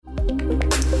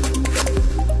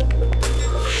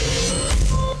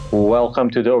Welcome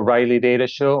to the O'Reilly Data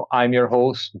Show. I'm your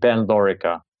host, Ben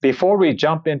Lorica. Before we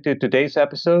jump into today's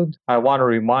episode, I want to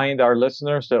remind our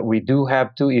listeners that we do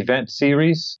have two event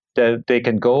series that they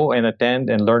can go and attend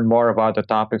and learn more about the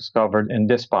topics covered in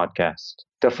this podcast.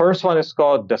 The first one is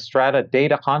called the Strata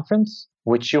Data Conference,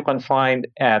 which you can find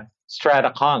at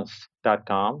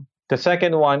strataconf.com. The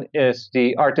second one is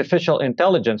the Artificial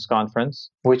Intelligence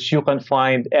Conference, which you can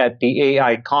find at the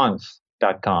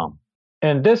aiconf.com.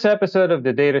 In this episode of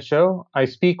The Data Show, I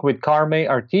speak with Carme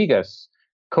Artigas,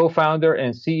 co founder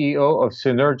and CEO of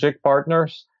Synergic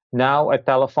Partners, now a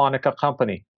Telefonica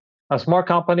company. As more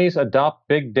companies adopt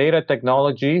big data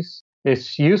technologies,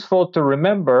 it's useful to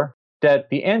remember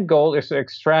that the end goal is to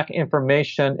extract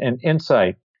information and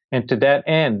insight. And to that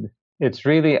end, it's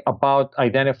really about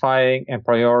identifying and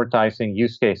prioritizing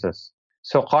use cases.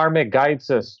 So Carme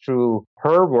guides us through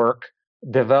her work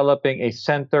developing a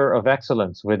center of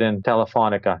excellence within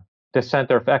Telefonica. The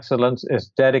center of excellence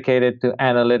is dedicated to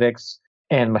analytics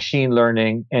and machine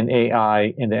learning and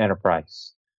AI in the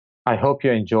enterprise. I hope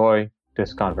you enjoy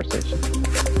this conversation.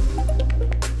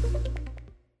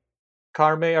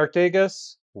 Carme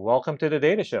Artigas, welcome to the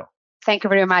Data Show. Thank you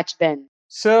very much, Ben.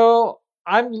 So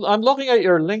I'm looking at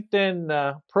your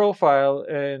LinkedIn profile,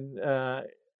 and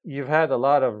you've had a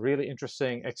lot of really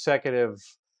interesting executive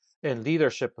and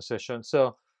leadership positions.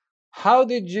 So when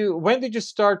did you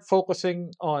start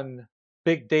focusing on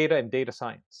big data and data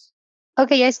science?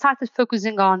 Okay, I started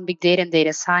focusing on big data and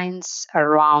data science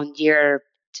around year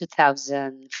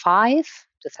 2005,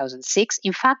 2006.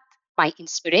 In fact, my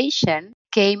inspiration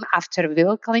came after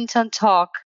Bill Clinton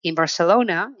talk in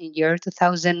Barcelona in year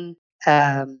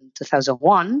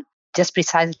 2001, just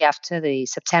precisely after the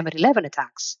September 11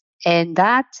 attacks. And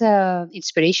that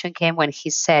inspiration came when he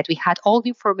said we had all the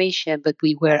information, but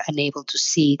we were unable to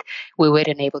see it. We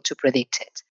weren't able to predict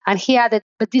it. And he added,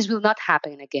 but this will not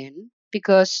happen again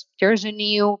because there's a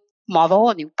new model,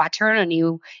 a new pattern, a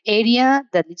new area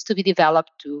that needs to be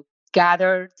developed to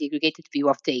gather the aggregated view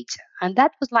of data. And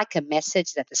that was like a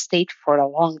message that stayed for a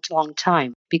long, long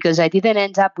time because I didn't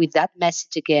end up with that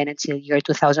message again until year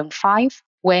 2005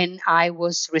 when I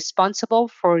was responsible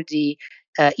for the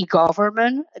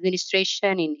e-government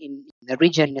administration in the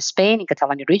region in Spain, in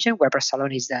Catalonia region, where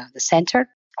Barcelona is the center.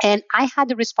 And I had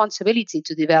the responsibility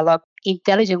to develop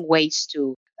intelligent ways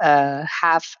to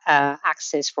have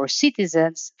access for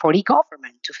citizens, for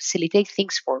e-government, to facilitate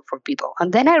things for people.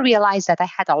 And then I realized that I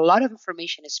had a lot of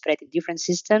information spread in different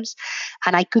systems,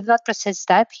 and I could not process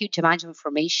that huge amount of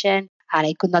information, and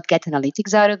I could not get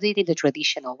analytics out of it in the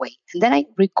traditional way. And then I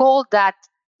recalled that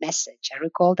message. I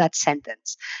recall that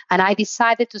sentence. And I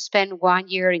decided to spend 1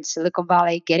 year in Silicon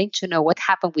Valley getting to know what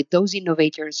happened with those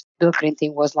innovators. Bill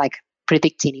Clinton was like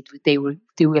predicting it, they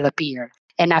will appear.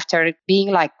 And after being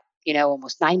like,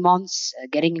 almost 9 months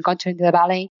getting in contact with the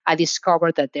Valley, I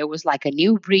discovered that there was like a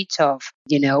new breed of,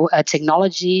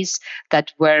 technologies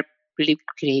that were really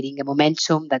creating a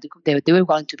momentum that they were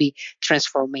going to be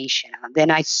transformational. And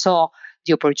then I saw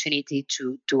the opportunity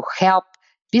to help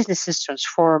businesses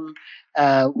transform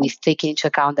with taking into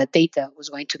account that data was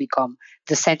going to become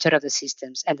the center of the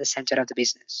systems and the center of the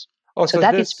business. So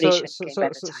that inspiration came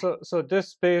at the time. So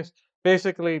this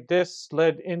basically this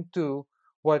led into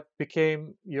what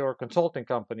became your consulting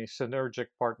company, Synergic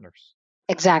Partners.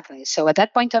 Exactly. So at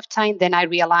that point of time, then I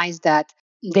realized that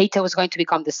data was going to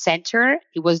become the center.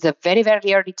 It was the very,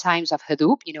 very early times of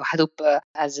Hadoop. Hadoop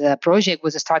as a project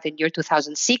was started in year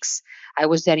 2006. I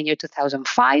was there in year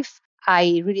 2005.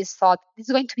 I really thought this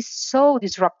is going to be so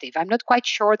disruptive. I'm not quite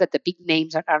sure that the big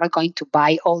names are not going to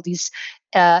buy all these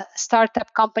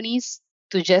startup companies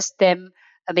to just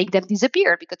make them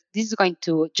disappear, because this is going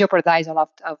to jeopardize a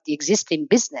lot of the existing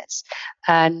business.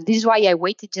 And this is why I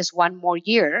waited just 1 more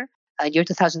year, year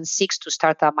 2006, to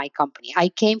start up my company. I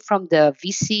came from the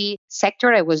VC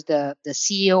sector. I was the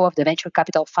CEO of the venture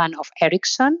capital fund of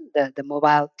Ericsson, the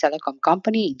mobile telecom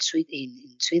company in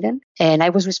Sweden. And I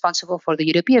was responsible for the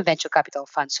European venture capital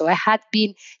fund. So I had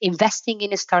been investing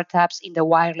in startups in the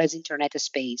wireless internet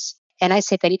space. And I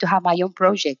said, I need to have my own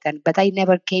project. But I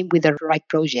never came with the right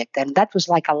project. And that was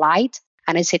like a light.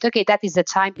 And I said, okay, that is the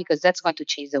time, because that's going to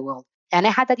change the world. And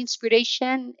I had that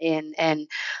inspiration. And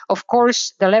of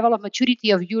course, the level of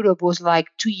maturity of Europe was like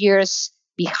 2 years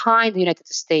behind the United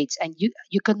States. And you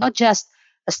could not just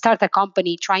start a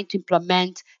company trying to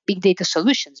implement big data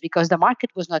solutions, because the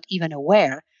market was not even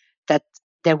aware that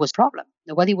there was a problem.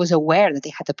 Nobody was aware that they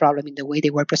had a problem in the way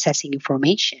they were processing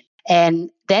information. And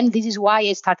then this is why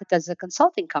I started as a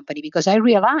consulting company, because I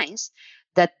realized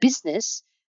that business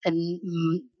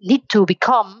need to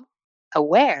become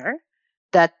aware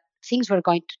that things were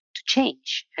going to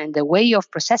change, and the way of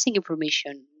processing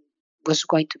information was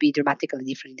going to be dramatically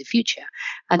different in the future.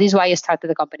 And this is why I started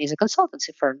the company as a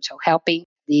consultancy firm, so helping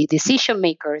the decision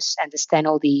makers understand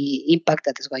all the impact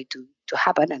that is going to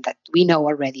happen and that we know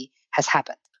already has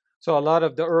happened. So a lot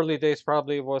of the early days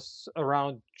probably was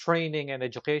around training and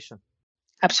education.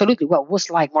 Absolutely. Well, it was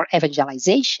like more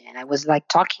evangelization. I was like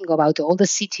talking about all the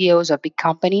CTOs of big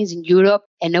companies in Europe,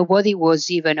 and nobody was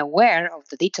even aware of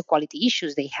the data quality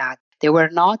issues they had. They were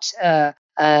not.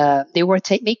 They were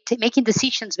making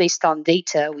decisions based on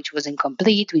data which was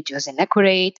incomplete, which was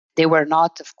inaccurate. They were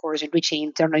not, of course, enriching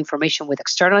internal information with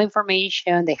external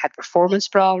information. They had performance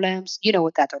problems. You know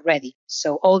that already.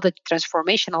 So all the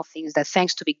transformational things that,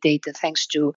 thanks to big data, thanks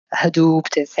to Hadoop,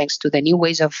 thanks to the new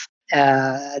ways of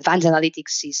advanced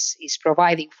analytics is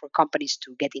providing for companies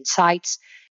to get insights.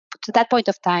 But to that point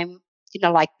of time,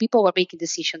 like people were making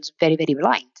decisions very, very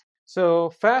blind.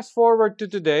 So fast forward to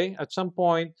today, at some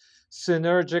point,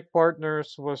 Synergic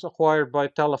Partners was acquired by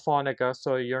Telefonica.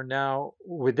 So you're now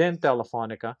within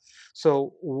Telefonica.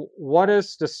 So what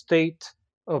is the state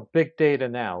of big data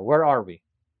now? Where are we?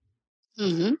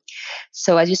 Mm-hmm.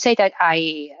 So as you say that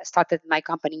I started my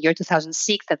company in year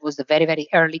 2006, that was the very, very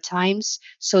early times.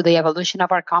 So the evolution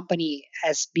of our company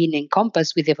has been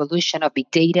encompassed with the evolution of big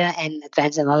data and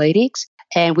advanced analytics.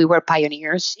 And we were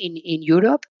pioneers in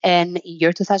Europe. And in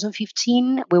year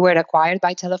 2015, we were acquired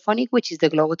by Telefonica, which is the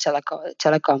global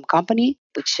telecom company,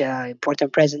 which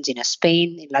important presence in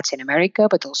Spain, in Latin America,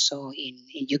 but also in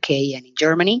UK and in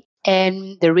Germany.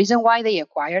 And the reason why they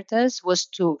acquired us was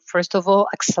to, first of all,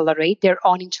 accelerate their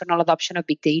own internal adoption of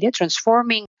big data,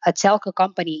 transforming a telco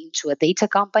company into a data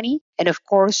company, and of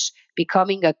course,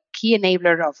 becoming a key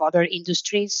enabler of other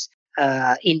industries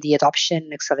in the adoption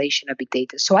and acceleration of big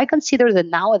data. So I consider that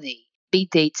nowadays,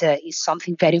 big data is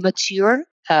something very mature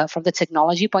from the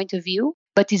technology point of view,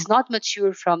 but is not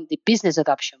mature from the business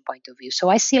adoption point of view. So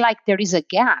I see like there is a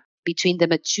gap between the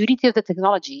maturity of the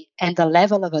technology and the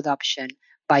level of adoption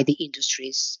by the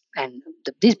industries and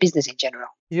this business in general.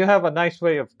 You have a nice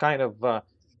way of kind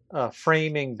of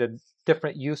framing the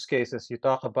different use cases. You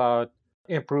talk about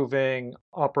improving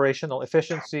operational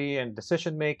efficiency and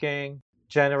decision making,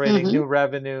 generating Mm-hmm. new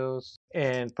revenues,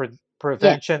 and Yeah.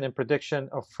 prevention and prediction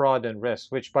of fraud and risk.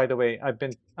 Which, by the way, I've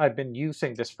been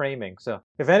using this framing. So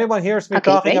if anyone hears me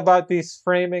Okay, talking great. about these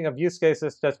framing of use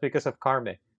cases, that's because of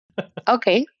Carme.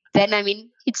 Okay. Then, I mean,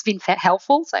 it's been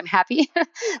helpful. So I'm happy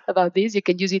about this. You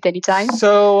can use it anytime,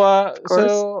 So, of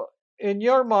course. in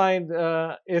your mind,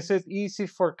 is it easy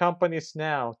for companies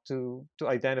now to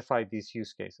identify these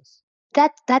use cases?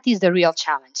 That is the real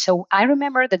challenge. So I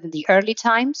remember that in the early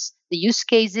times, the use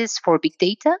cases for big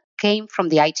data came from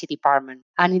the IT department.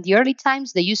 And in the early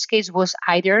times, the use case was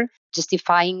either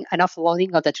justifying an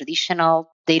offloading of the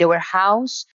traditional data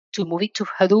warehouse to move it to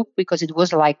Hadoop because it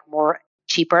was like more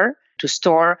cheaper to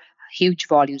store huge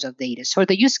volumes of data. So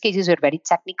the use cases were very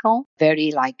technical,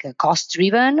 very like cost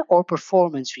driven or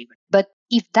performance driven. But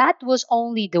if that was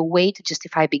only the way to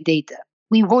justify big data,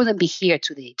 we wouldn't be here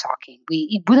today talking.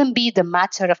 It wouldn't be the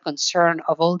matter of concern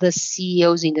of all the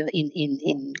CEOs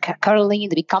currently in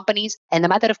the big companies and the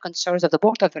matter of concerns of the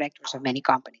board of directors of many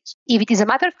companies. If it is a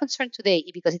matter of concern today,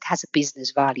 it's because it has a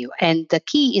business value, and the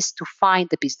key is to find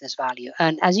the business value.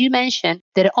 And as you mentioned,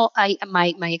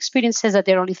 my experience says that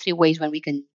there are only three ways when we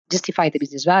can justify the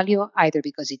business value, either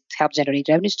because it helps generate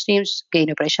revenue streams,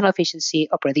 gain operational efficiency,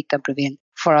 or predict and prevent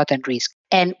fraud and risk.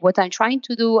 And what I'm trying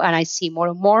to do, and I see more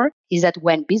and more, is that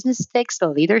when business takes the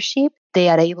leadership, they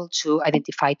are able to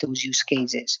identify those use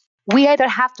cases. We either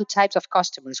have two types of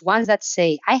customers, ones that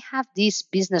say, I have this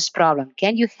business problem.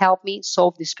 Can you help me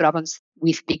solve these problems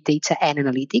with big data and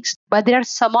analytics? But there are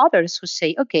some others who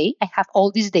say, okay, I have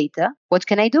all this data. What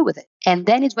can I do with it? And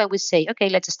then it's when we say, okay,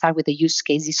 let's start with the use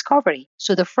case discovery.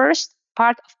 So the first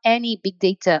part of any big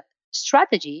data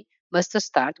strategy must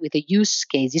start with a use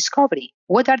case discovery.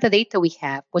 What are the data we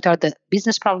have? What are the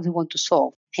business problems we want to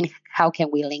solve? And how can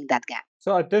we link that gap?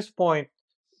 So at this point,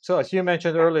 so as you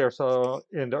mentioned earlier, so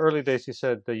in the early days, you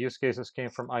said the use cases came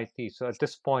from IT. So at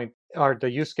this point, are the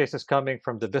use cases coming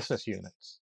from the business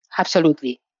units?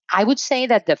 Absolutely. I would say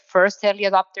that the first early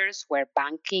adopters were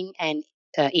banking and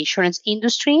insurance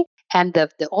industry, and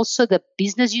also the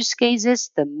business use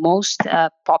cases, the most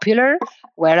popular,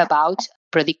 were about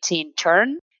predicting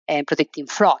churn and predicting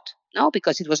fraud. No,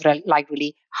 because it was like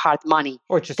really hard money.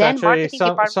 Which is Then actually marketing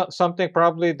department. something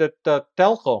probably that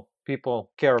telco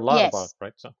people care a lot about, Yes,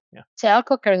 right? So yeah.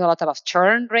 telco cares a lot about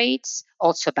churn rates,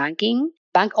 also banking.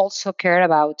 Bank also care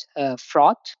about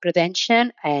fraud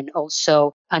prevention and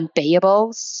also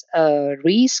unpayables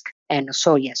risk. And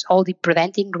so, yes, all the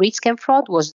preventing risk and fraud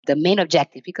was the main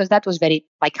objective because that was very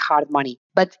like hard money.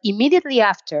 But immediately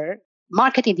after,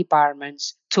 marketing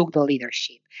departments took the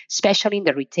leadership, especially in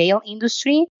the retail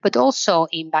industry, but also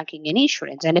in banking and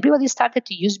insurance. And everybody started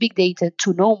to use big data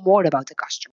to know more about the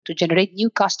customer, to generate new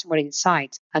customer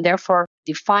insights, and therefore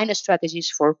define strategies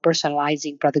for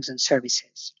personalizing products and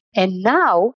services. And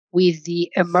now, with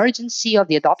the emergency of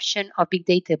the adoption of big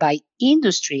data by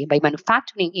industry, by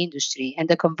manufacturing industry, and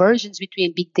the convergence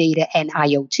between big data and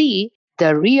IoT,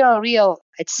 the real,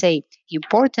 let's say,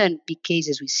 important big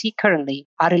cases we see currently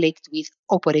are related with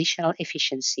operational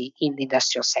efficiency in the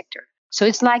industrial sector. So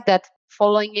it's like that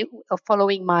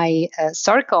following my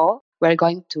circle, we're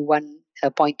going to one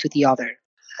point to the other,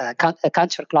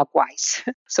 counterclockwise.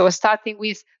 So starting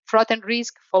with fraud and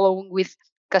risk, following with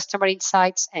customer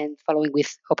insights, and following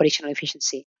with operational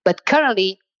efficiency. But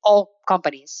currently, all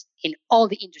companies in all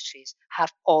the industries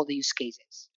have all the use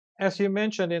cases. As you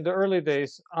mentioned, in the early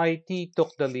days, IT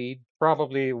took the lead,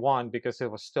 probably one because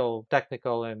it was still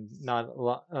technical and not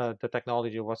the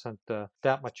technology wasn't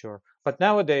that mature. But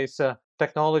nowadays,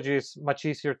 technology is much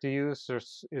easier to use.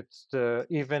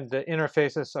 Even the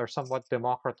interfaces are somewhat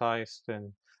democratized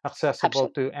and accessible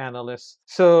Absolutely. to analysts.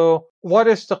 So, what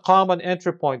is the common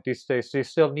entry point these days? Do you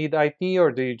still need IT,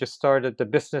 or do you just start at the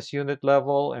business unit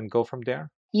level and go from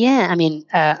there? Yeah, I mean,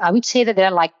 I would say that there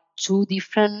are like two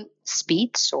different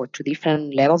speeds or two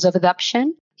different levels of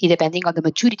adoption, depending on the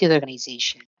maturity of the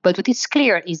organization. But what is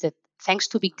clear is that thanks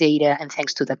to big data and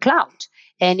thanks to the cloud,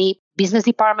 any business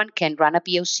department can run a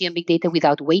POC on big data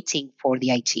without waiting for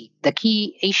the IT. The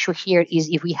key issue here is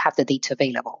if we have the data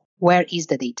available. Where is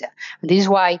the data? And this is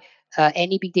why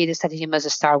any big data strategy must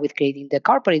start with creating the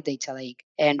corporate data lake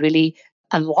and really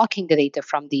unlocking the data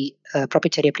from the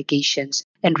proprietary applications,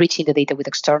 enriching the data with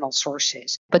external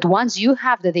sources. But once you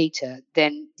have the data,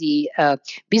 then the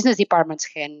business departments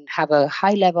can have a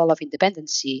high level of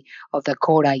independency of the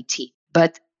core IT.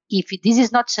 But if this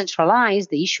is not centralized,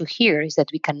 the issue here is that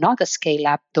we cannot scale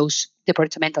up those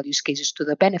departmental use cases to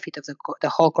the benefit of the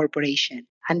whole corporation.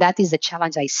 And that is the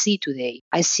challenge I see today.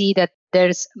 I see that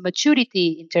there's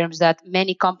maturity in terms that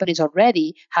many companies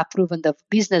already have proven the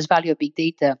business value of big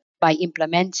data by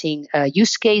implementing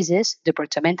use cases,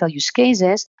 departmental use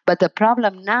cases. But the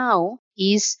problem now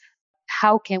is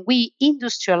how can we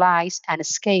industrialize and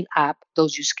scale up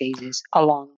those use cases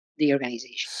along the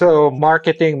organization? So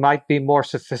marketing might be more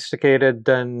sophisticated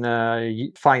than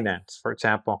finance, for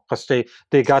example, because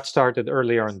they got started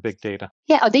earlier on big data.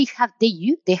 Yeah, they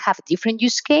have different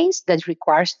use case that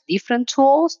requires different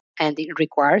tools and it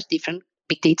requires different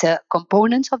big data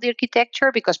components of the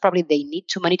architecture because probably they need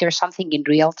to monitor something in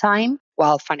real time,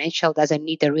 while financial doesn't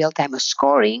need a real time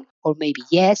scoring, or maybe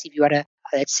yes, if you are a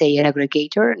let's say an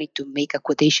aggregator need to make a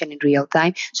quotation in real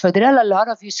time. So there are a lot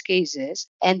of use cases,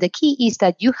 and the key is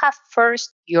that you have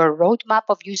first your roadmap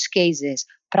of use cases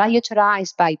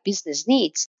prioritized by business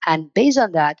needs. And based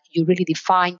on that, you really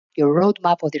define your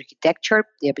roadmap of the architecture,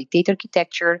 the big data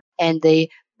architecture, and the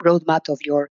roadmap of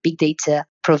your big data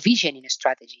provisioning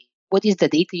strategy. What is the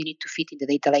data you need to fit in the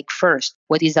data lake first?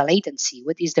 What is the latency?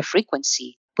 What is the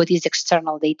frequency? What is the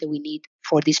external data we need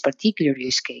for this particular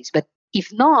use case? But if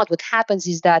not, what happens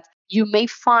is that you may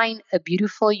find a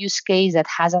beautiful use case that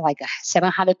has like a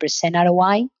 700%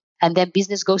 ROI, and then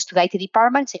business goes to the IT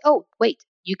department and say, oh, wait,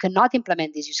 you cannot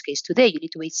implement this use case today. You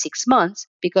need to wait 6 months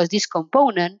because this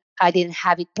component, I didn't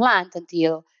have it planned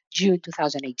until June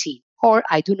 2018, or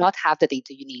I do not have the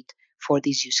data you need for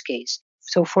this use case.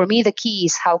 So for me, the key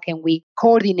is how can we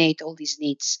coordinate all these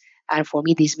needs? And for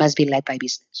me, this must be led by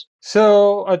business.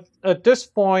 So at this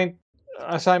point,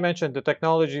 as I mentioned, the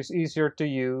technology is easier to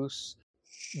use.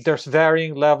 There's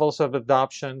varying levels of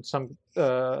adoption.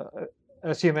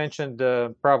 As you mentioned,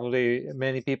 probably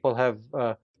many people have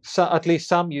at least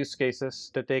some use cases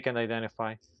that they can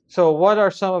identify. So, what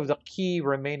are some of the key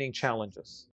remaining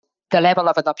challenges? The level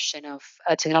of adoption of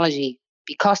technology,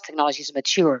 because technology is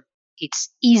mature, it's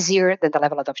easier than the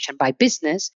level of adoption by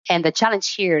business. And the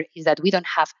challenge here is that we don't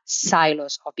have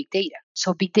silos of big data.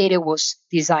 So big data was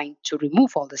designed to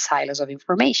remove all the silos of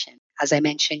information. As I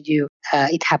mentioned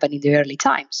it happened in the early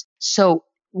times. So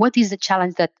what is the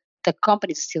challenge that the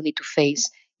companies still need to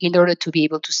face in order to be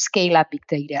able to scale up big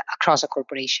data across a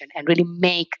corporation and really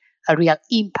make a real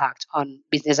impact on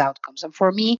business outcomes? And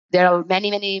for me, there are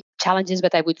many challenges,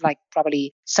 but I would like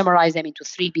probably summarize them into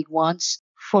three big ones.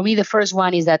 For me, the first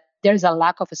one is that there's a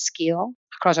lack of a skill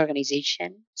across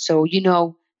organization. So, we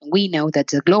know that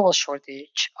the global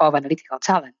shortage of analytical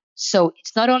talent. So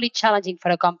it's not only challenging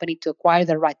for a company to acquire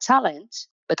the right talent,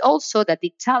 but also that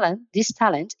this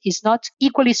talent is not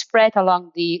equally spread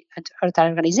along the entire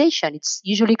organization. It's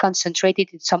usually concentrated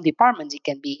in some departments. It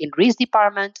can be in risk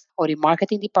department or in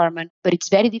marketing department, but it's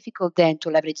very difficult then to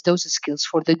leverage those skills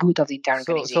for the good of the entire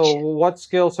So organization. what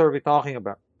skills are we talking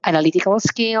about? Analytical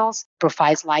skills,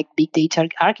 profiles like big data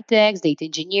architects, data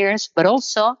engineers, but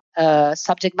also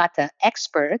subject matter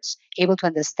experts able to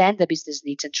understand the business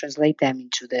needs and translate them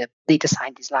into the data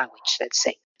scientist language, let's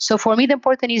say. So for me, the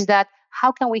important is that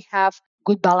how can we have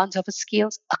good balance of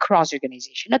skills across the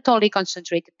organization, not only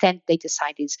concentrate 10 data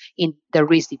scientists in the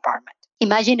risk department.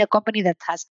 Imagine a company that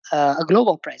has a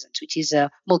global presence, which is a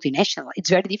multinational. It's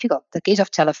very difficult. The case of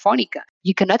Telefonica,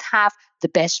 you cannot have the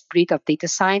best breed of data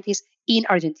scientists in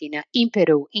Argentina, in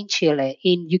Peru, in Chile,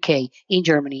 in UK, in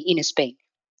Germany, in Spain,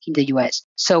 in the US.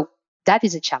 So that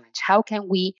is a challenge. How can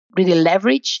we really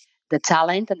leverage the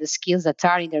talent and the skills that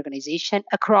are in the organization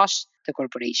across the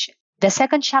corporation? The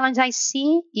second challenge I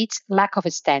see is lack of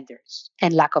standards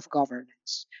and lack of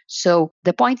governance. So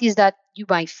the point is that you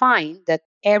might find that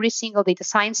every single data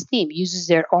science team uses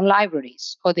their own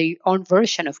libraries or their own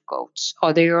version of codes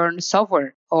or their own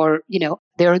software or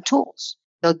their own tools.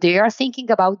 So they are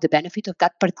thinking about the benefit of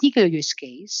that particular use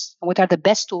case and what are the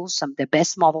best tools and the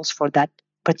best models for that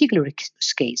particular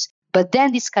use case. But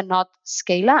then this cannot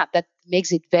scale up. That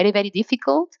makes it very, very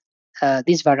difficult.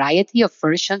 This variety of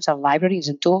versions of libraries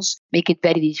and tools make it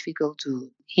very difficult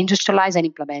to industrialize and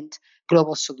implement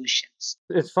global solutions.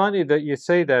 It's funny that you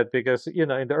say that because, in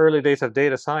the early days of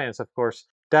data science, of course,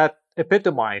 that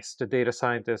epitomized the data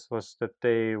scientists was that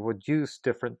they would use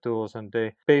different tools and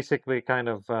they basically kind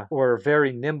of were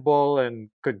very nimble and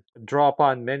could draw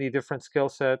upon many different skill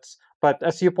sets. But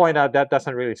as you point out, that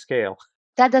doesn't really scale.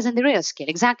 That doesn't the real scale.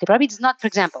 Exactly. Probably it's not, for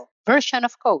example, version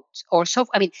of code or so.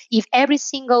 I mean, if every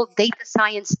single data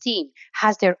science team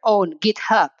has their own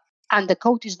GitHub and the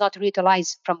code is not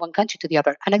reutilized from one country to the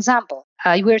other. An example,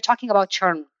 we were talking about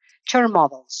churn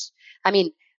models. I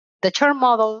mean, the churn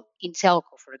model in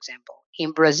telco, for example,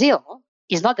 in Brazil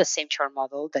is not the same churn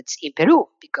model that's in Peru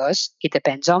because it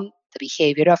depends on the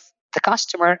behavior of the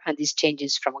customer and this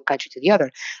changes from one country to the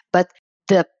other. But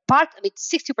the part of it,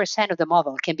 60% of the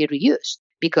model can be reused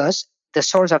because the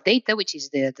source of data, which is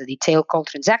the detailed call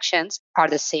transactions, are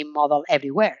the same model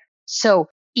everywhere. So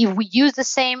if we use the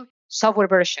same software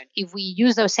version, if we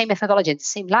use the same methodology and the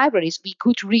same libraries, we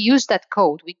could reuse that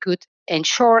code. We could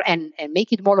ensure and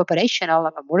make it more operational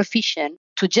and more efficient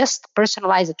to just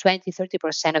personalize the 20,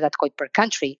 30% of that code per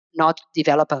country, not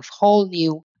develop a whole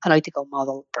new analytical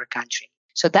model per country.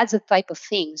 So that's the type of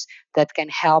things that can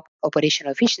help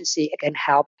operational efficiency and can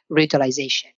help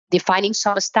reutilization. Defining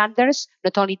some standards,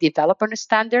 not only developer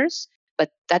standards,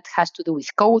 but that has to do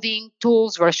with coding,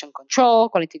 tools, version control,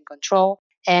 quality control.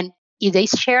 And if they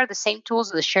share the same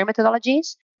tools, the share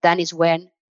methodologies, then is when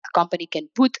a company can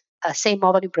put a same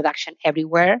model in production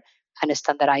everywhere and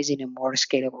standardize in a more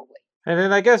scalable way. And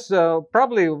then I guess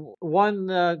probably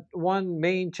one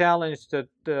main challenge that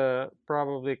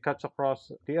probably cuts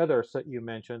across the others that you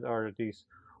mentioned are these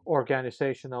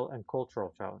organizational and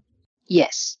cultural challenges.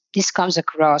 Yes, this comes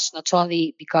across not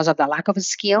only because of the lack of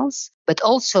skills, but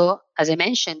also, as I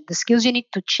mentioned, the skills you need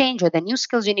to change or the new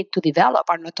skills you need to develop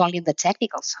are not only on the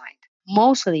technical side,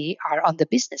 mostly are on the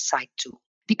business side too.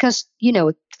 Because,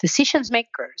 decisions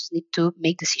makers need to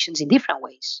make decisions in different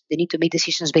ways. They need to make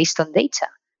decisions based on data,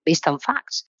 based on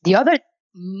facts. The other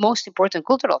most important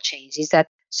cultural change is that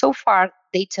so far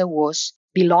data was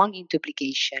belonging to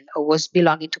application or was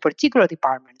belonging to particular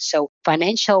departments. So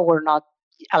financial were not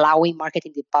allowing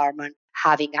marketing department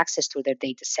having access to their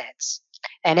data sets.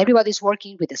 And everybody's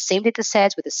working with the same data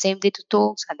sets, with the same data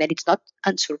tools, and then it's not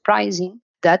unsurprising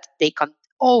that they come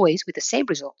always with the same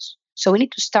results. So we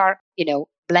need to start,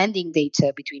 blending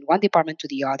data between one department to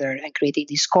the other and creating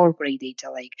this corporate data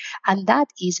lake. And that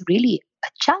is really a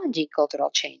challenging cultural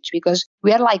change because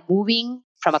we are like moving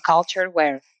from a culture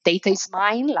where data is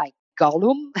mine, like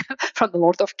Gollum from the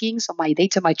Lord of Kings, so my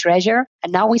data, my treasure.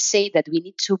 And now we say that we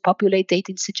need to populate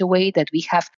data in such a way that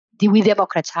we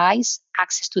democratize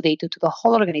access to data to the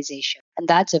whole organization. And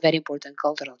that's a very important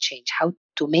cultural change, how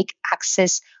to make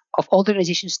access of all the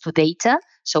organizations to data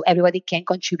so everybody can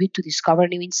contribute to discover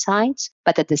new insights,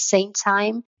 but at the same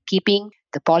time, keeping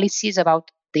the policies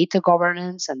about data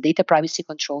governance and data privacy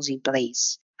controls in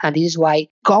place. And this is why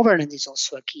governance is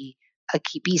also a key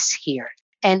piece here.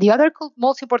 And the other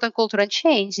most important cultural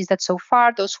change is that so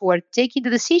far, those who are taking the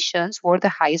decisions were the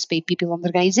highest paid people in the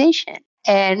organization.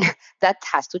 And that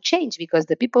has to change because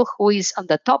the people who is on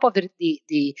the top of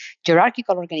the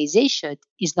hierarchical organization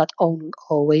is not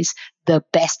always the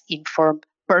best informed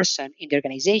person in the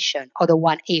organization or the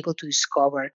one able to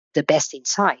discover the best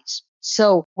insights.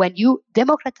 So when you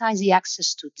democratize the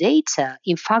access to data,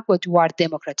 in fact, what you are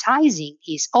democratizing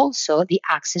is also the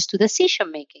access to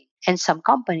decision making. And some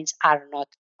companies are not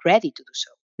ready to do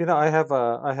so. I have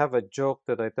a joke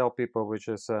that I tell people, which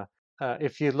is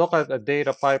if you look at a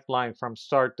data pipeline from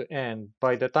start to end,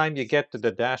 by the time you get to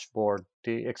the dashboard,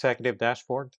 the executive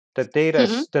dashboard, the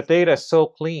data is so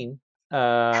clean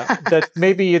that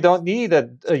maybe you don't need a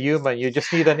human. You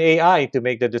just need an AI to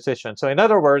make the decision. So in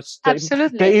other words, the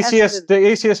Absolutely, easiest absolutely.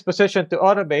 the easiest position to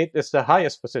automate is the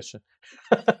highest position.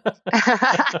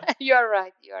 You are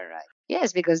right. You are right.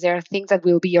 Yes, because there are things that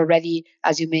will be already,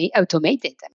 as you may,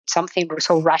 automated. And something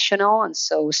so rational and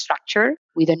so structured,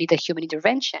 we don't need a human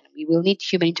intervention. We will need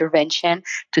human intervention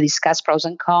to discuss pros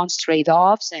and cons,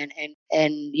 trade-offs, and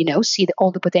see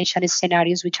all the potential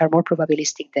scenarios which are more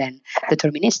probabilistic than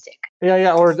deterministic.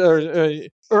 Yeah. Or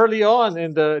early on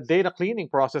in the data cleaning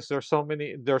process, there's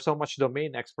so much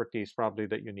domain expertise probably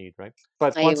that you need, right?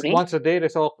 But I once agree. once the data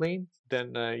is all clean,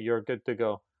 then you're good to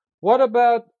go. What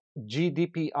about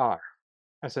GDPR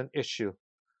as an issue?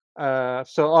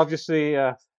 So obviously,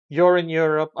 you're in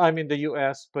Europe, I'm in the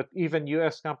US, but even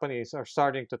US companies are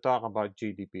starting to talk about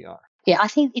GDPR. Yeah, I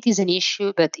think it is an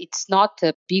issue, but it's not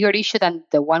a bigger issue than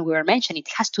the one we were mentioning.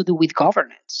 It has to do with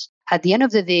governance. At the end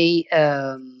of the day,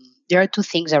 there are two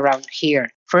things around here.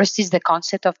 First is the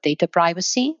concept of data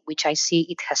privacy, which I see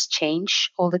it has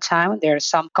changed all the time. There are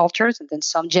some cultures and then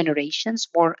some generations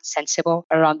more sensible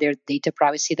around their data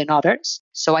privacy than others.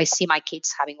 So I see my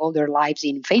kids having all their lives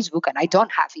in Facebook, and I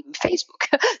don't have even Facebook.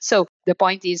 So the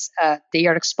point is, they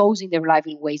are exposing their life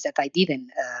in ways that I didn't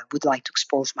would like to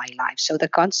expose my life. So the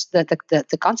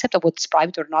concept of what's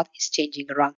private or not is changing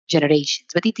around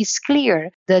generations. But it is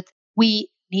clear that we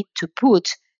need to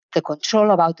put the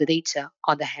control about the data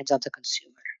on the hands of the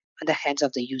consumer, on the hands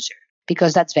of the user,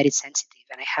 because that's very sensitive.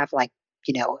 And I have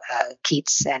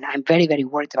kids, and I'm very, very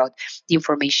worried about the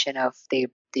information of the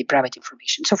private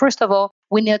information. So first of all,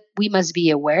 we must be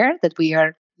aware that we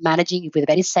are managing with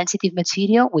very sensitive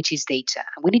material, which is data.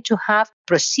 And we need to have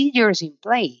procedures in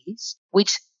place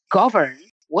which govern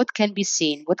what can be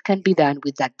seen, what can be done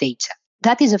with that data.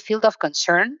 That is a field of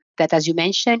concern that, as you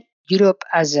mentioned, Europe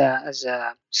as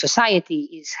a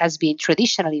society has been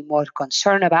traditionally more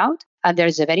concerned about. And there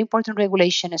is a very important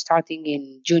regulation starting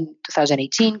in June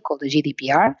 2018 called the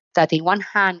GDPR that, in one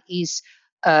hand, is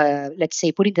let's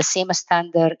say, putting the same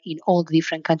standard in all the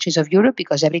different countries of Europe,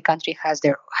 because every country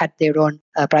had their own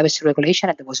privacy regulation,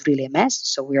 and it was really a mess.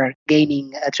 So we are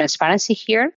gaining transparency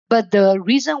here. But the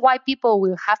reason why people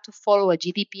will have to follow a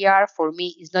GDPR, for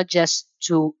me, is not just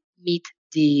to meet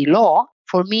the law.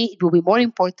 For me, it will be more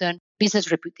important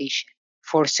business reputation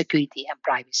for security and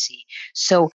privacy.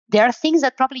 So there are things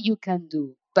that probably you can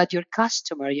do, but your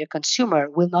customer, your consumer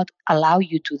will not allow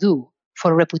you to do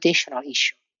for a reputational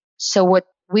issue. So what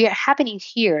we are happening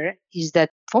here is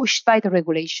that, pushed by the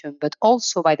regulation, but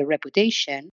also by the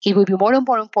reputation, it will be more and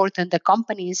more important that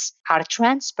companies are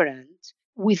transparent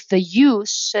with the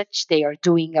usage they are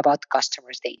doing about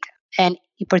customers' data. And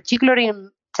in particular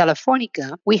in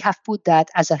Telefonica, we have put that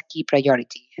as a key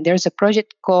priority. And there's a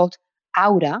project called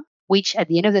Aura, which at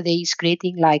the end of the day is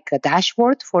creating like a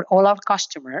dashboard for all our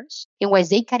customers in which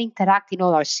they can interact in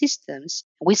all our systems.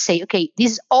 We say, okay,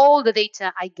 this is all the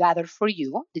data I gather for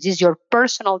you. This is your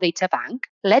personal data bank.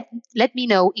 Let me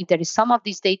know if there is some of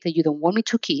this data you don't want me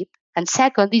to keep. And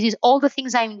second, this is all the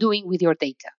things I'm doing with your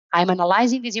data. I'm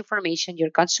analyzing this information, your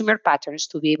consumer patterns,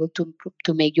 to be able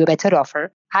to make you a better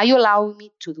offer. Are you allowing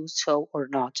me to do so or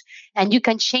not? And you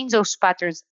can change those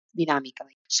patterns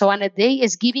dynamically. So on a day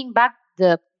is giving back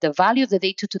the value of the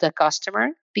data to the customer,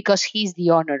 because he's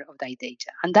the owner of that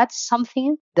data. And that's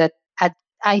something that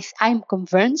I'm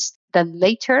convinced that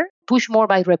later, pushed more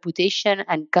by reputation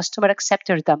and customer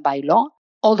acceptance than by law,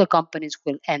 all the companies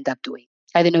will end up doing.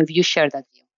 I don't know if you share that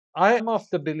view. I'm of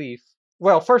the belief.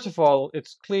 Well, first of all,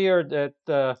 it's clear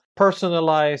that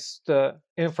personalized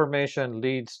information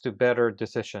leads to better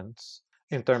decisions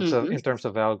in terms of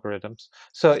Mhm. algorithms.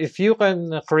 So if you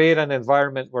can create an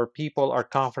environment where people are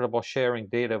comfortable sharing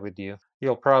data with you,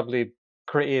 you'll probably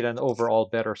create an overall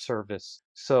better service.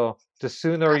 So the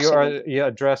sooner Absolutely. you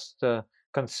address the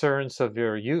concerns of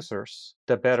your users,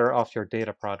 the better off your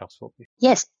data products will be.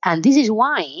 Yes, and this is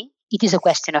why it is a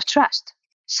question of trust.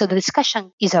 So the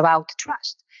discussion is about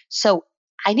trust. So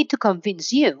I need to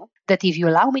convince you that if you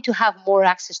allow me to have more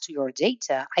access to your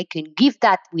data, I can give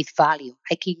that with value.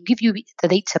 I can give you the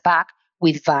data back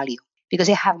with value. Because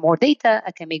I have more data,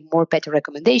 I can make more better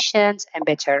recommendations and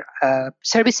better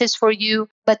services for you.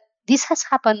 But this has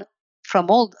happened from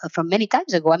many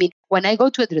times ago. I mean, when I go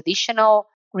to a traditional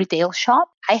retail shop,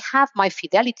 I have my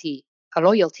Fidelity, a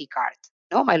loyalty card.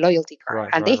 no, my loyalty card. Right,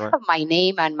 And right, they right. have my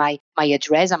name and my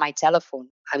address and my telephone.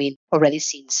 I mean, already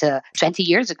since 20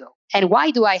 years ago. And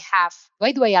why do I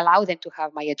allow them to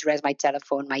have my address, my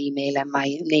telephone, my email, and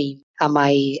my name and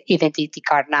my identity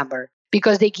card number?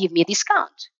 Because they give me a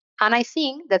discount. And I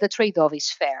think that the trade-off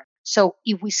is fair. So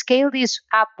if we scale this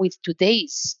up with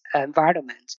today's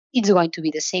environment, it's going to be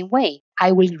the same way.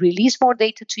 I will release more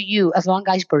data to you as long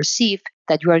as I perceive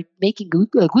that you are making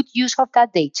a good use of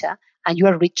that data and you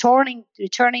are returning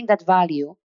that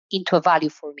value into a value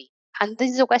for me. And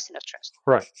this is a question of trust.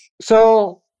 Right.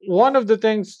 So one of the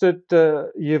things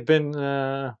that you've been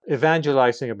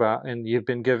evangelizing about, and you've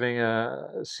been giving a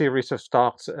series of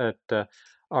talks at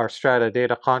our Strata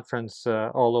Data Conference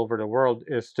all over the world,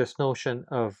 is this notion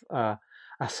of a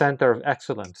center of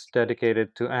excellence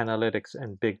dedicated to analytics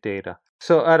and big data.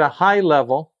 So at a high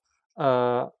level,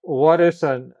 what is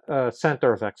a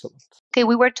center of excellence? Okay,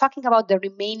 we were talking about the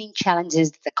remaining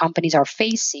challenges that the companies are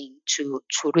facing to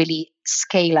really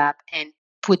scale up and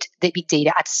put the big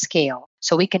data at scale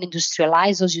so we can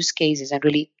industrialize those use cases and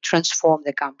really transform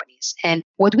the companies. And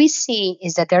what we see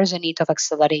is that there's a need of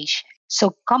acceleration.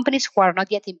 So companies who are not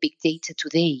getting big data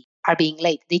today are being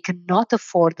late. They cannot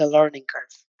afford the learning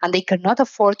curve and they cannot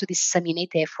afford to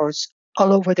disseminate efforts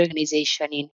all over the organization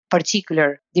in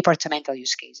particular departmental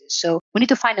use cases. So we need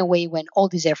to find a way when all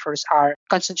these efforts are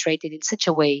concentrated in such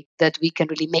a way that we can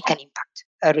really make an impact,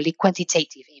 a really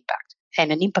quantitative impact,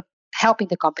 and an impact helping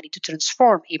the company to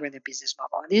transform even the business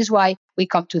model. And this is why we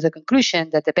come to the conclusion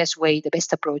that the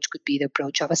best approach could be the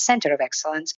approach of a center of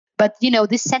excellence. But,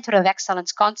 this center of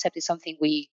excellence concept is something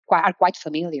we are quite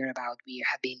familiar about. We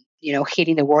have been,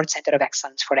 hitting the word center of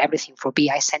excellence for everything, for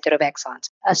BI center of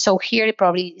excellence. So here it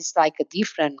probably is like a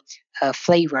different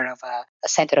flavor of a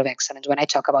center of excellence when I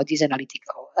talk about this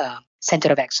analytical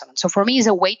center of excellence. So for me, it's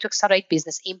a way to accelerate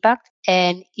business impact,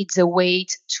 and it's a way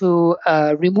to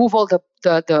remove all the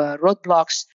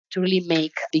roadblocks to really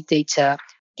make big data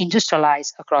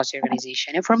industrialized across the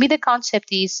organization. And for me, the concept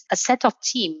is a set of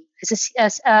team,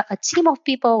 a team of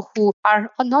people who are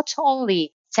not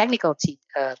only technical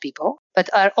people, but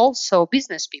are also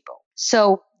business people.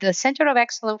 So the center of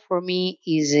excellence for me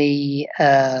is a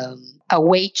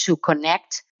way to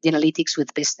connect the analytics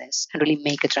with business and really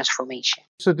make a transformation.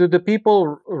 So do the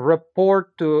people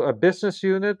report to a business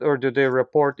unit, or do they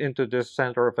report into this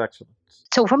center of excellence?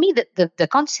 So for me, the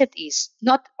concept is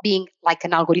not being like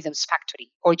an algorithms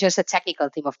factory or just a technical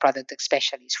team of product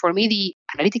specialists. For me, the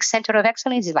analytics center of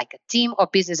excellence is like a team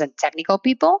of business and technical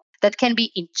people that can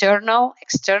be internal,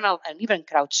 external, and even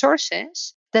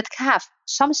crowdsources that have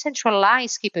some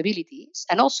centralized capabilities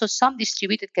and also some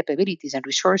distributed capabilities and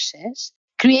resources,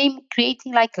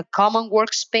 creating like a common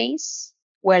workspace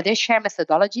where they share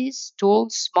methodologies,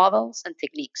 tools, models, and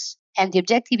techniques. And the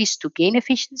objective is to gain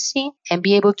efficiency and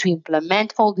be able to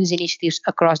implement all these initiatives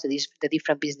across the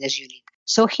different business units.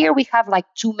 So here we have like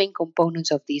two main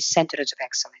components of these centers of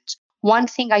excellence. One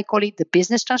thing I call it the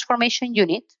business transformation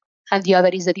unit, and the other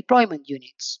is the deployment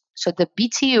units. So the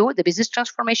BTU, the business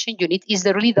transformation unit, is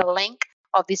really the link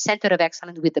of the center of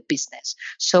excellence with the business.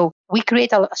 So we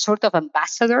create a sort of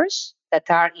ambassadors that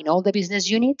are in all the business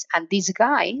units, and these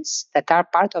guys that are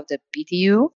part of the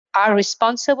BTU are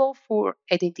responsible for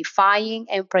identifying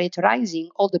and prioritizing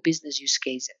all the business use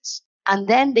cases. And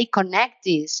then they connect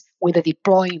this with the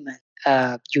deployment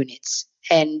units.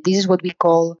 And this is what we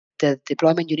call the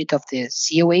deployment unit of the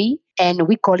COE, and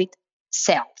we call it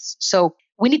sales. So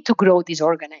we need to grow this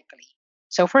organically.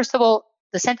 So first of all,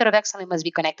 the center of excellence must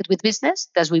be connected with business.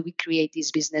 That's why we create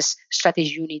this business strategy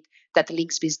unit that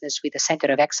links business with the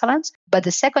center of excellence. But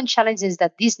the second challenge is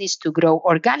that this needs to grow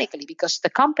organically because the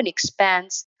company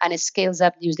expands and it scales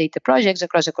up news data projects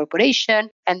across the corporation.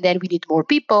 And then we need more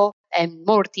people and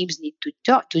more teams need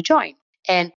to join.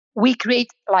 And we create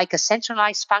like a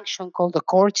centralized function called the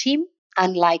core team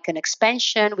and like an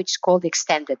expansion, which is called the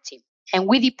extended team. And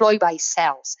we deploy by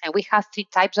cells. And we have three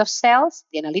types of cells: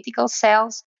 the analytical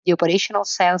cells, the operational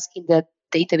cells, in the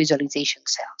data visualization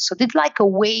cells. So it's like a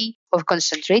way of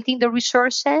concentrating the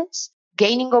resources,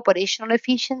 gaining operational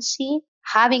efficiency,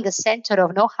 having a center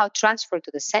of know-how transfer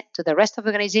to the rest of the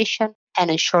organization,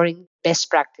 and ensuring best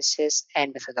practices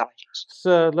and methodologies.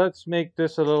 So let's make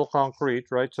this a little concrete,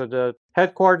 right? So the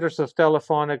headquarters of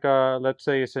Telefonica, let's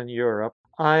say, is in Europe.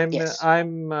 I'm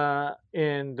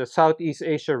in the Southeast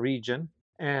Asia region,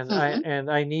 and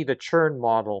I need a churn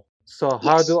model. So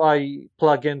how do I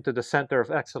plug into the center of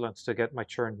excellence to get my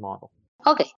churn model?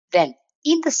 Okay, then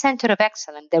in the center of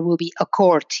excellence, there will be a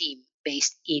core team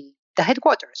based in the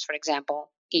headquarters, for example,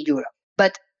 in Europe.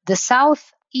 But the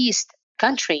Southeast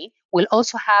country will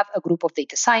also have a group of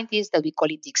data scientists that we call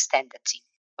it the extended team.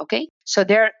 Okay, so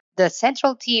there The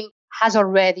central team has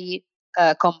already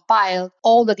compiled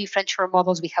all the different share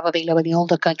models we have available in all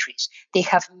the countries. They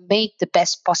have made the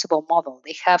best possible model.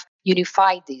 They have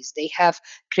unified this. They have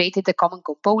created the common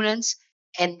components,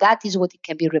 and that is what it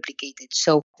can be replicated.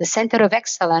 So the Center of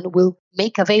Excellence will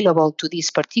make available to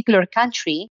this particular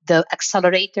country the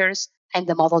accelerators and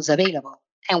the models available,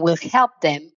 and will help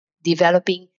them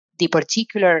developing the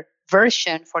particular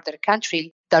version for their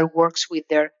country that works with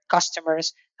their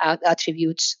customers'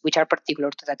 attributes which are particular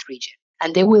to that region.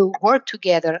 And they will work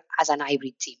together as an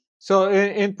hybrid team. So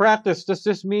in practice, does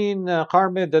this mean,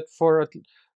 Carmen, that for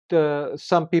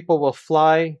some people will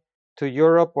fly to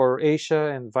Europe or Asia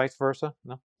and vice versa?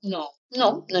 No.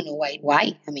 No.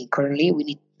 Why? I mean, currently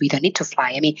we don't need to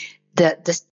fly. I mean,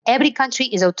 every country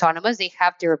is autonomous. They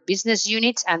have their business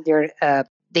units and their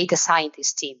data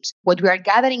scientist teams. What we are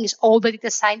gathering is all the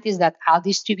data scientists that are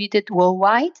distributed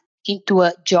worldwide into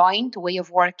a joint way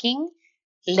of working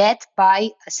led by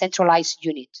a centralized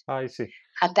unit. I see.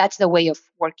 And that's the way of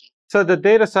working. So the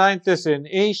data scientists in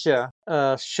Asia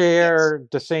share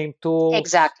the same tools.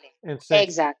 Exactly.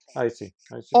 I see.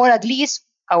 Or at least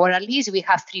we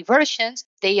have 3 versions.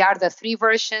 They are the 3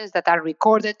 versions that are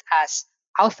recorded as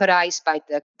authorized by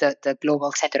the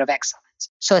Global Center of Excellence.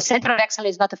 So a Center of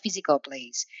Excellence is not a physical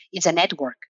place. It's a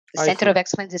network. The Center of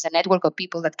Excellence is a network of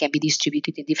people that can be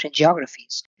distributed in different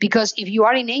geographies. Because if you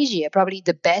are in Asia, probably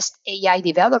the best AI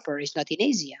developer is not in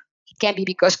Asia. It can be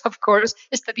because, of course,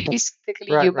 statistically,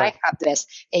 you might have the best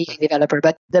AI developer.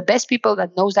 But the best people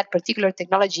that knows that particular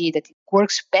technology that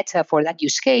works better for that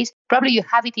use case, probably you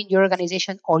have it in your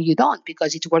organization or you don't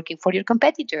because it's working for your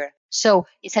competitor. So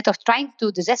instead of trying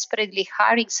to desperately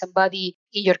hiring somebody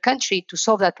in your country to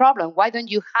solve that problem, why don't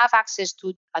you have access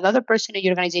to another person in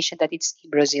your organization that is in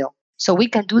Brazil? So we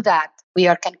can do that. We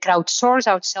can crowdsource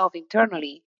ourselves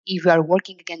internally if we are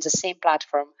working against the same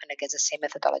platform and against the same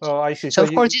methodology. Oh, I see. So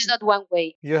of course, it's not one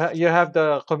way. You have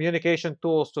the communication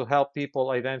tools to help people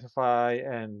identify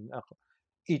and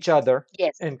each other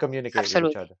and communicate with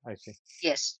each other. I see.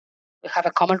 Yes. We have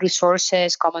a common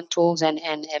resources, common tools, and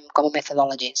common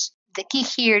methodologies. The key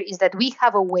here is that we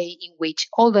have a way in which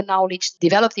all the knowledge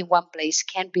developed in one place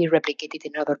can be replicated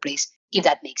in another place, if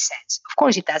that makes sense. Of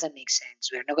course, it doesn't make sense.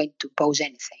 We're not going to pose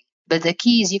anything. But the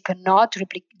key is you cannot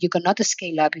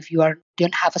scale up if you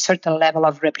don't have a certain level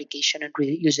of replication and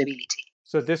reusability.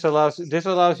 So this allows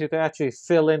you to actually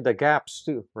fill in the gaps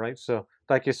too, right? So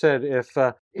like you said,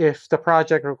 if the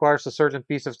project requires a certain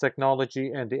piece of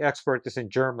technology and the expert is in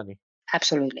Germany.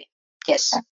 Absolutely.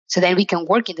 Yes. So then we can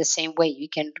work in the same way. We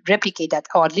can replicate that,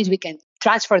 or at least we can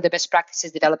transfer the best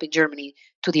practices developed in Germany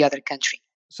to the other country.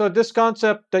 So this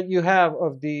concept that you have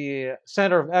of the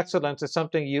Center of Excellence is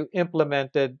something you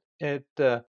implemented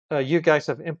you guys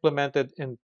have implemented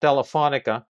in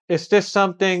Telefonica. Is this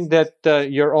something that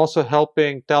you're also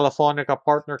helping Telefonica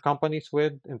partner companies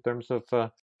with in terms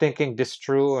of thinking this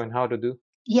through and how to do?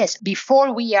 Yes,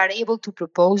 before we are able to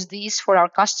propose this for our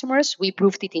customers, we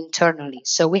proved it internally.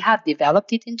 So we have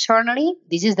developed it internally.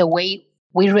 This is the way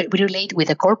we relate with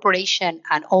the corporation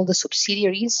and all the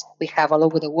subsidiaries we have all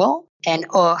over the world, and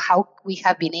how we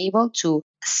have been able to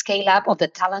scale up of the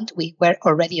talent we were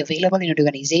already available in an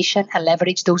organization and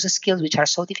leverage those skills which are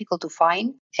so difficult to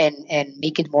find and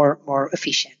make it more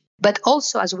efficient. But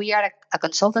also, as we are a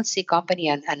consultancy company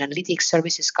and an analytics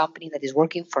services company that is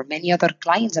working for many other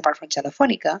clients apart from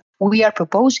Telefonica, we are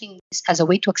proposing this as a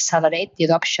way to accelerate the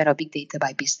adoption of big data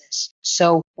by business.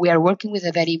 So we are working with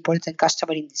a very important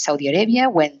customer in Saudi Arabia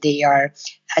in the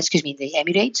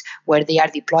Emirates, where they are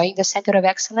deploying the Center of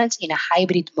Excellence in a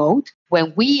hybrid mode.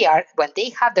 When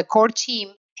they have the core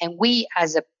team and we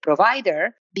as a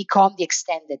provider become the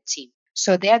extended team.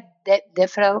 So there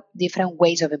are different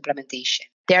ways of implementation.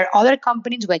 There are other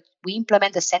companies where we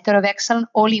implement the Center of Excellence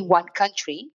only in one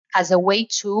country as a way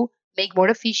to make more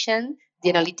efficient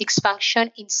the analytics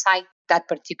function inside that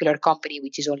particular company,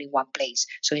 which is only in one place.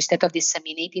 So instead of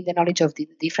disseminating the knowledge of the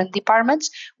different departments,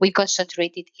 we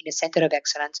concentrate it in a Center of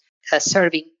Excellence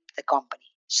serving the company.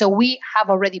 So we have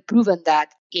already proven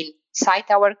that inside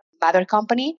our mother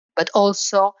company, but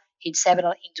also in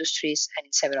several industries and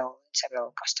in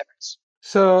several customers.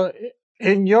 So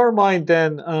in your mind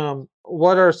then,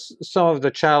 what are some of the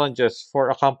challenges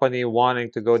for a company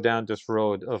wanting to go down this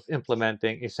road of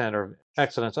implementing a Center of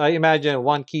Excellence? I imagine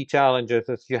one key challenge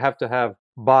is you have to have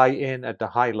buy-in at the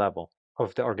high level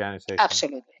of the organization.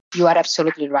 Absolutely. You are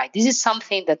absolutely right. This is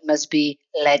something that must be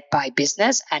led by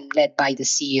business and led by the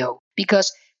CEO,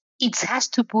 because it has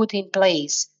to put in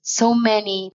place so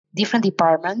many different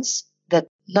departments that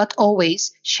not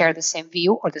always share the same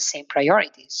view or the same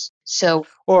priorities. So,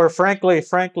 or frankly,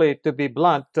 to be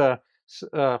blunt,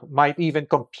 might even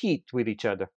compete with each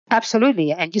other.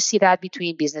 Absolutely. And you see that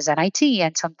between business and IT.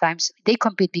 And sometimes they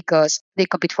compete because they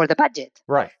compete for the budget.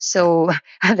 Right. So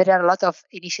there are a lot of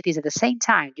initiatives at the same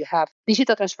time. You have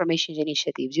digital transformation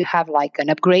initiatives. You have like an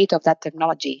upgrade of that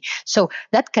technology. So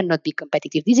that cannot be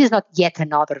competitive. This is not yet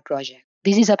another project.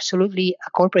 This is absolutely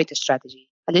a corporate strategy.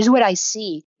 And this is where I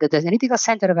see that the Analytical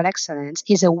Center of Excellence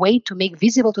is a way to make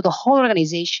visible to the whole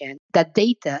organization that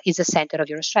data is the center of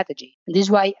your strategy. And this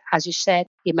is why, as you said,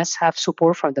 it must have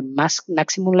support from the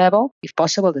maximum level, if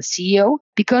possible, the CEO,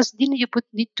 because then you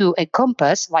need to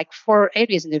encompass like 4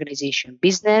 areas in the organization: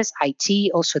 business,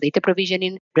 IT, also data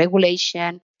provisioning,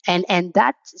 regulation. And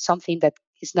that's something that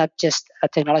is not just a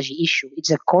technology issue,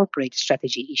 it's a corporate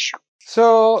strategy issue.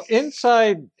 So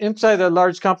inside a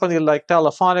large company like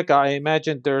Telefonica, I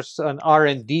imagine there's an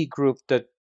R&D group that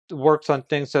works on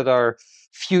things that are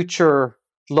future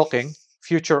looking,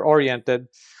 future oriented.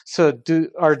 So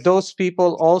are those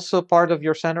people also part of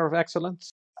your center of excellence?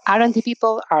 R&D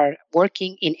people are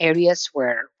working in areas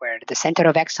where the center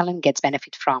of excellence gets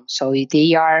benefit from. So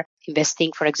they are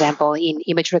investing, for example, in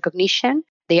image recognition.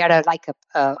 They are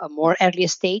a more early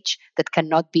stage that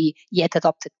cannot be yet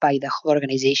adopted by the whole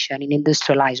organization in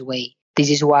industrialized way. This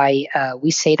is why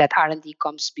we say that R&D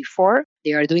comes before.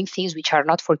 They are doing things which are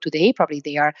not for today. Probably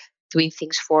they are doing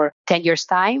things for 10 years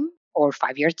time or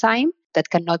 5 years time that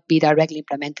cannot be directly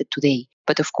implemented today.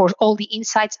 But of course, all the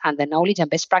insights and the knowledge and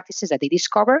best practices that they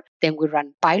discover, then we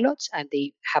run pilots and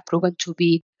they have proven to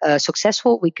be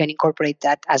successful. We can incorporate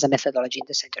that as a methodology in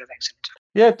the Center of Excellence.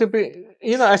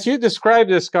 Yeah, as you describe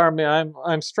this, Carme,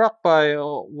 I'm struck by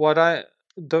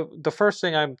the first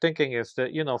thing I'm thinking is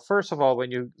that, first of all,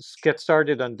 when you get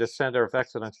started on this center of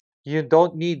excellence, you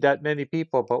don't need that many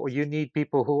people, but you need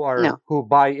people No. who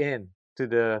buy in to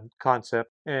the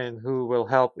concept and who will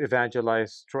help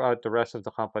evangelize throughout the rest of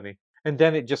the company. And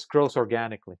then it just grows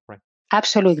organically, right?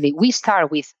 Absolutely. We start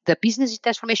with the business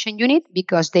transformation unit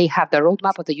because they have the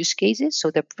roadmap of the use cases. So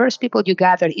the first people you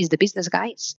gather is the business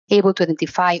guys, able to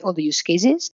identify all the use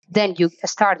cases. Then you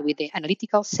start with the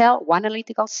analytical cell,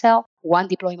 one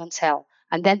deployment cell,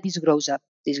 and then this grows up.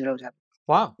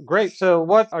 Wow, great. So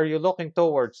what are you looking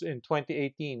towards in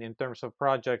 2018 in terms of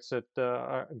projects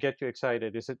that get you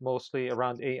excited? Is it mostly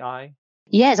around AI?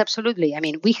 Yes, absolutely. I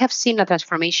mean, we have seen a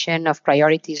transformation of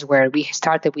priorities where we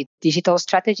started with digital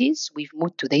strategies, we've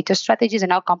moved to data strategies, and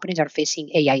now companies are facing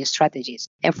AI strategies.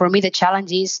 And for me, the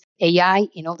challenge is AI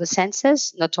in all the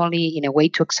senses, not only in a way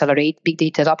to accelerate big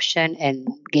data adoption and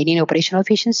gaining operational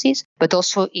efficiencies, but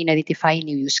also in identifying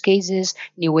new use cases,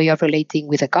 new way of relating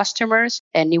with the customers,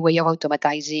 and new way of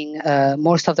automatizing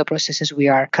most of the processes we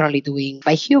are currently doing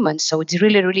by humans. So it's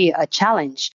really, really a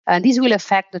challenge. And this will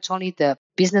affect not only the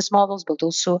business models, but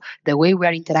also the way we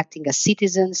are interacting as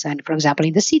citizens. And for example,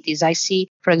 in the cities, I see,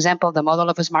 for example, the model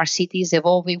of smart cities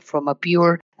evolving from a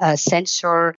pure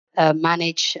sensor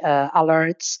manage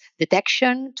alerts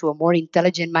detection to a more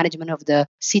intelligent management of the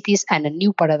cities and a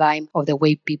new paradigm of the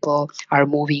way people are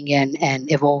moving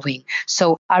and evolving.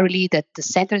 So I believe that the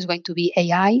center is going to be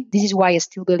AI. This is why I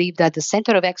still believe that the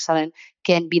center of excellence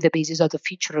can be the basis of the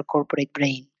future corporate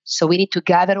brain. So we need to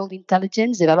gather all the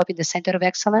intelligence, develop in the center of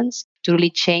excellence to really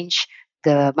change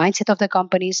the mindset of the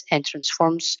companies and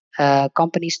transforms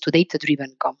companies to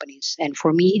data-driven companies. And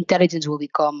for me, intelligence will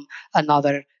become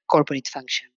another corporate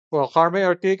function. Well, Carme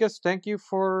Artigas, thank you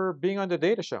for being on the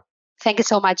Data Show. Thank you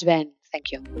so much, Ben.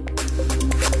 Thank you.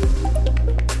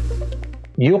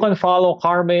 You can follow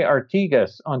Carme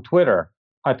Artigas on Twitter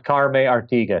at Carme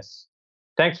Artigas.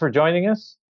 Thanks for joining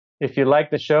us. If you like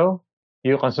the show,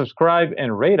 you can subscribe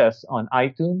and rate us on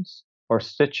iTunes or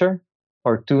Stitcher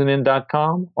or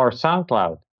TuneIn.com or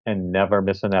SoundCloud and never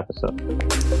miss an episode.